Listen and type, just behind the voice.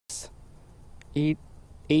eight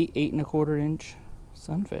and a quarter inch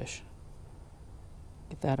sunfish.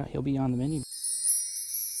 Get that out, he'll be on the menu.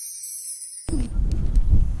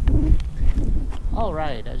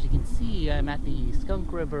 Alright, as you can see, I'm at the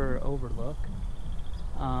Skunk River overlook.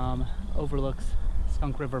 Overlooks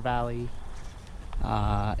Skunk River Valley,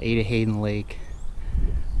 Ada Hayden Lake.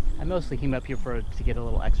 I mostly came up here to get a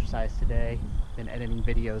little exercise today. Been editing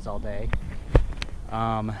videos all day.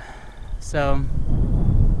 But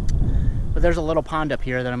there's a little pond up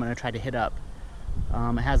here that I'm going to try to hit up.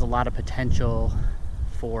 It has a lot of potential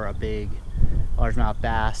for a big largemouth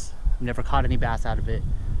bass. I've never caught any bass out of it.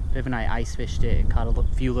 Viv and I ice fished it and caught a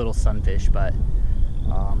few little sunfish, but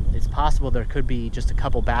it's possible there could be just a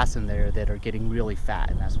couple bass in there that are getting really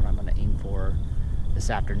fat, and that's what I'm going to aim for this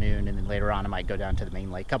afternoon. And then later on I might go down to the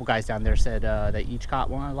main lake. A couple guys down there said they each caught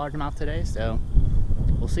one largemouth today, so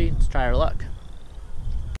we'll see. Let's try our luck.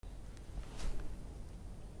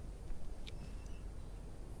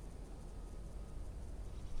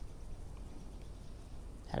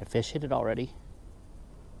 Had a fish hit it already.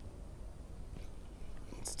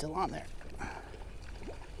 It's still on there.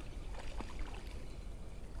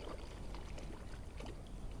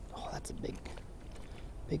 Oh, that's a big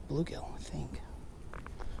bluegill, I think.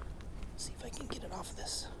 Let's see if I can get it off of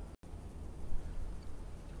this.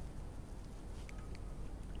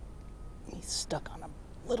 He's stuck on a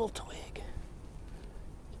little twig. Give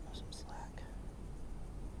him some slack.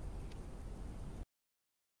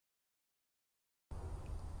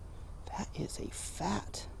 That is a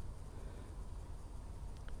fat.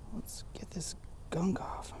 Let's get this gunk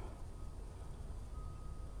off.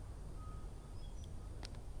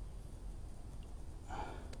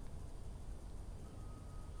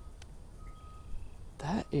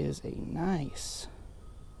 That is a nice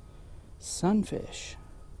sunfish.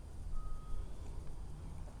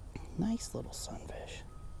 Nice little sunfish.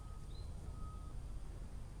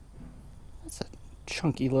 That's a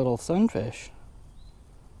chunky little sunfish.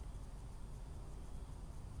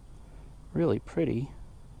 Really pretty.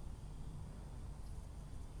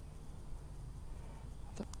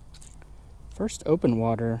 The first open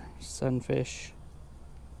water sunfish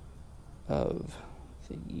of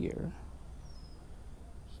the year.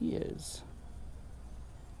 He is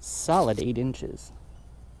solid 8 inches,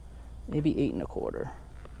 maybe 8 and a quarter.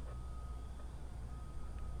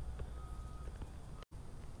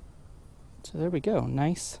 So there we go,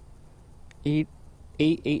 nice 8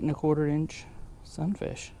 and a quarter inch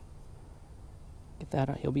sunfish. Get that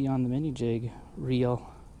out, he'll be on the mini jig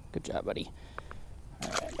reel. Good job, buddy. All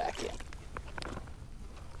right, back in.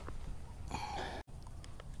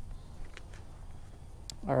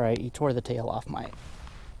 All right, he tore the tail off my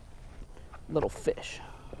little fish.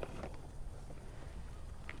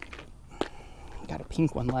 Got a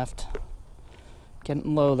pink one left.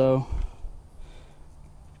 Getting low though.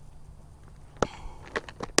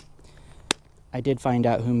 I did find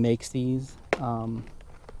out who makes these.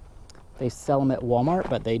 They sell them at Walmart,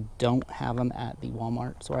 but they don't have them at the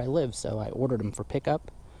Walmarts where I live, so I ordered them for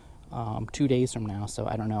pickup 2 days from now. So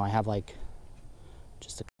I don't know, I have like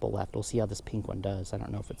just a couple left. We'll see how this pink one does. I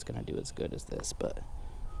don't know if it's gonna do as good as this, but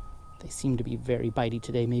they seem to be very bitey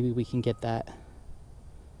today. Maybe we can get that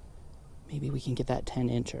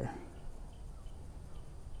 10-incher.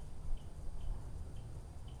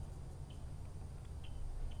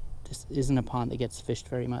 This isn't a pond that gets fished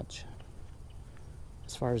very much,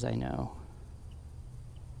 as far as I know.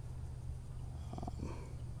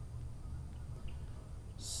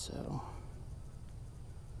 So,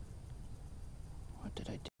 what did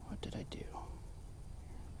I do?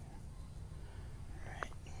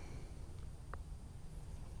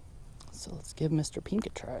 So let's give Mr. Pink a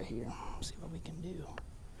try here. See what we can do.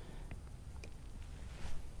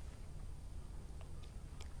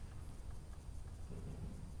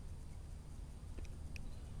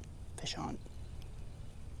 Fish on.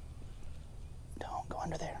 Don't go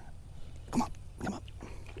under there. Come up.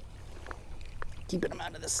 Keeping them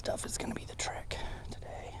out of this stuff is going to be the trick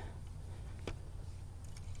today.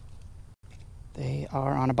 They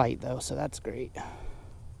are on a bite though, so that's great.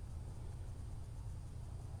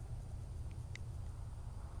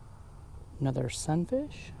 Another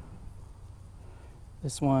sunfish.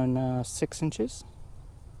 This one 6 inches.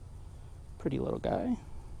 Pretty little guy.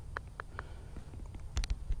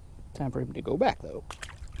 Time for him to go back though.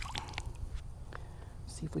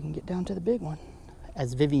 See if we can get down to the big one.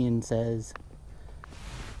 As Vivian says,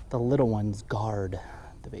 the little ones guard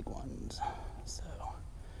the big ones. So,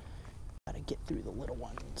 gotta get through the little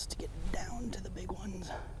ones to get down to the big ones.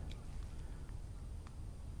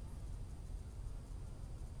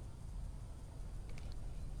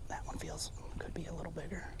 That one could be a little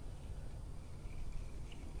bigger.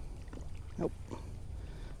 Nope.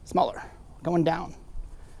 Smaller. Going down.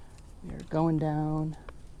 We are going down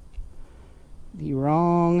the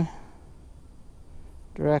wrong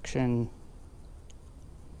direction.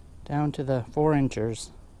 Down to the 4 inchers.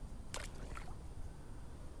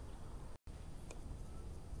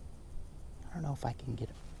 I don't know if I can get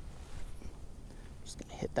it. I'm just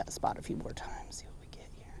gonna hit that spot a few more times, see what we get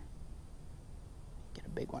here. Get a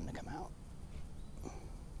big one to come out.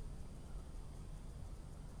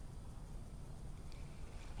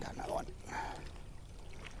 Got another one.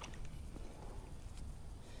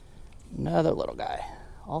 Another little guy.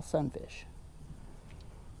 All sunfish.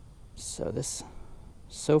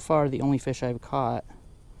 So far the only fish I've caught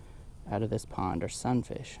out of this pond are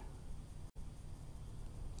sunfish.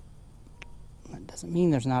 That doesn't mean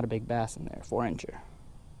there's not a big bass in there. 4 incher.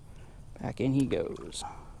 Back in he goes.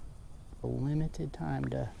 A limited time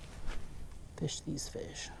to fish these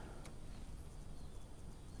fish.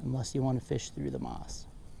 Unless you want to fish through the moss.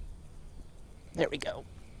 There we go.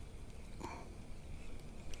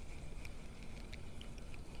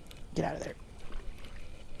 Get out of there.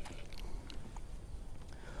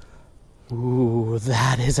 Ooh,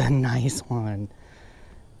 that is a nice one.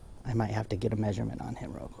 I might have to get a measurement on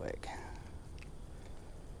him real quick.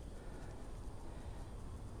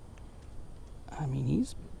 I mean,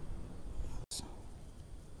 he's...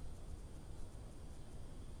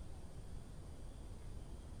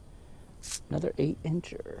 Another 8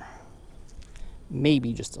 incher.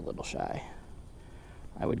 Maybe just a little shy.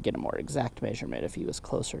 I would get a more exact measurement if he was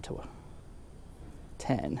closer to a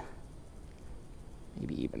 10.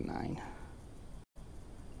 Maybe even 9.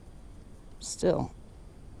 Still.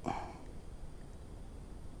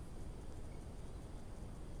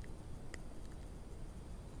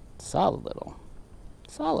 Solid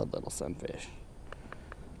little sunfish.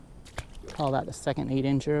 Call that the second 8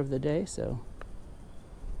 incher of the day, so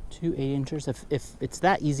 2 8 inchers. If it's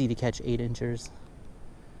that easy to catch 8 inchers,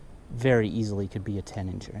 very easily could be a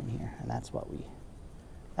 10 incher in here, and that's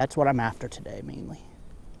what I'm after today mainly.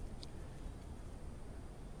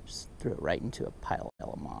 Just threw it right into a pile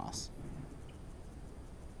of moss.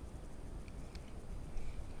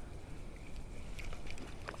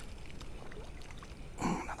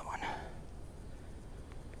 Another one.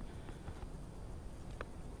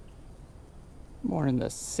 More in the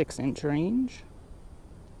 6 inch range.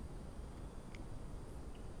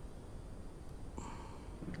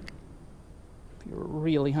 If you're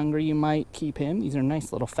really hungry, you might keep him. These are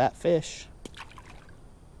nice little fat fish.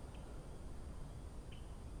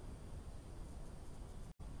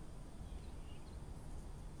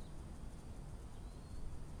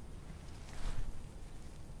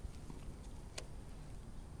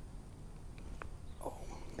 Oh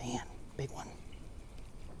man, big one.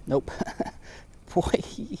 Nope. Boy,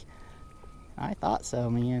 I thought so,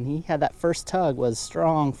 man. He had that first tug was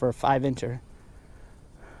strong for a 5 incher.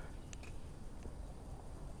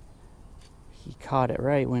 He caught it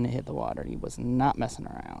right when it hit the water. He was not messing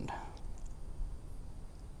around.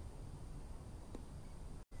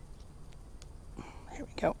 Here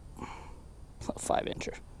we go. Little 5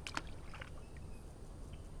 incher.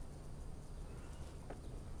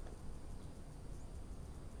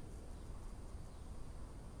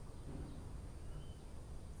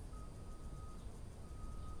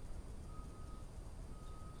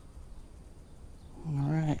 All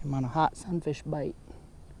right, I'm on a hot sunfish bite.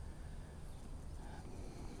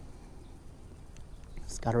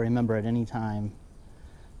 Just got to remember at any time,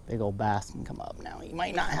 big old bass can come up. Now, you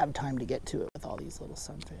might not have time to get to it with all these little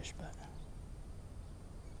sunfish, but...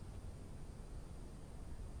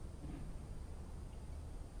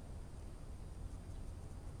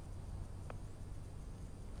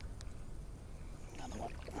 Another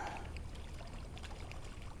one.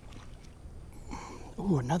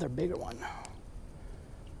 Ooh, another bigger one.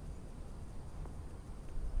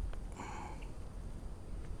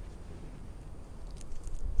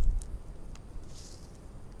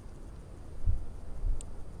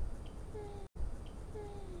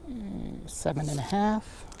 Seven and a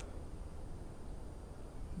half.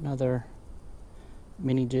 Another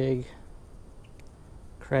mini jig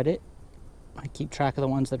credit. I keep track of the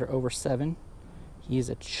ones that are over 7. He is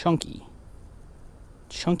a chunky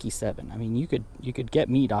 7. I mean, you could get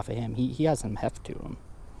meat off of him. He has some heft to him.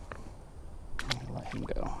 I'll let him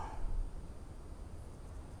go.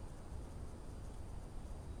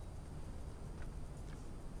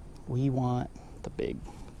 We want the big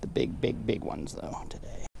ones though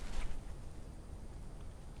today.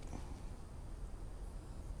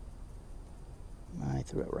 I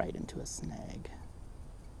threw it right into a snag.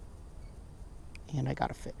 And I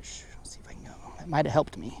got a fish. Let's see if I can go. That might have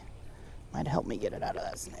helped me. Might have helped me get it out of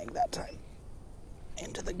that snag that time.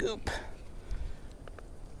 into the goop.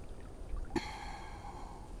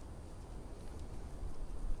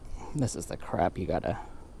 This is the crap you gotta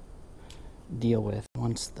deal with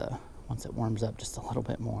once it warms up just a little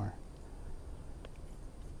bit more.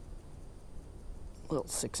 Little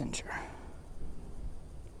 6-incher.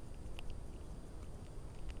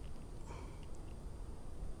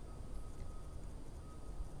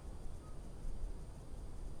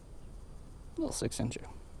 Little 6-incher.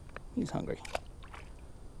 He's hungry.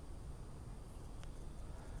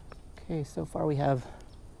 Okay, so far we have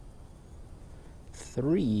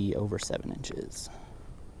 3 over 7 inches.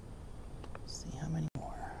 Let's see how many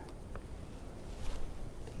more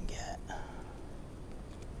we can get.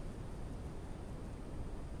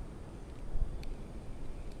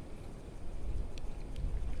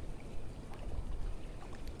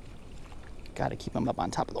 Got to keep them up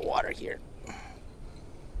on top of the water here.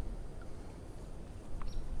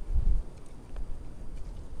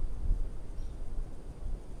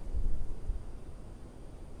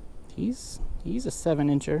 He's a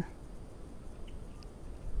 7-incher.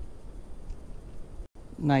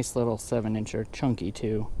 Nice little 7-incher, chunky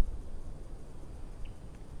too.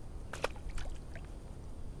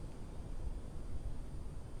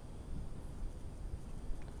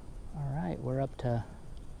 All right, we're up to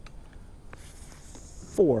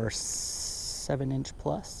 4 7-inch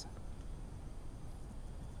plus.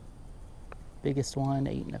 Biggest one,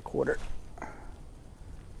 8 1/4.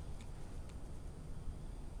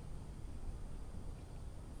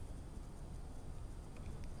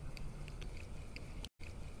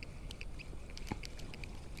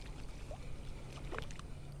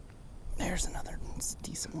 There's another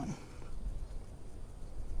decent one.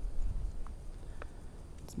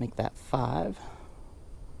 Let's make that 5.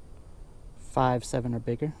 5, 7 or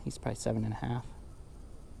bigger. He's probably 7 1/2.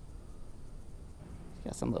 He's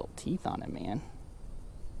got some little teeth on him, man.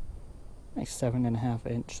 Nice 7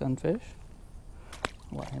 1/2-inch sunfish.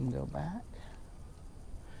 Let him go back.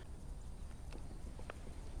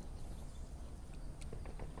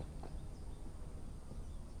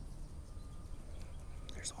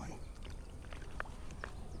 There's one.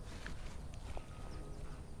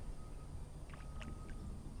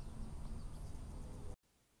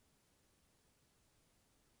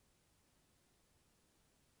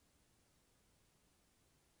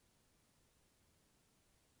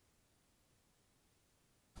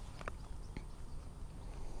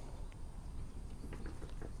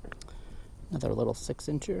 Another little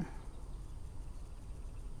 6-incher.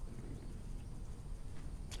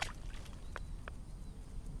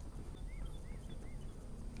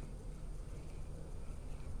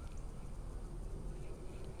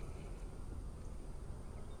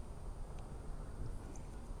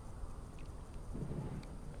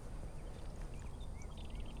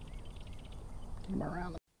 Get him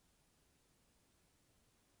around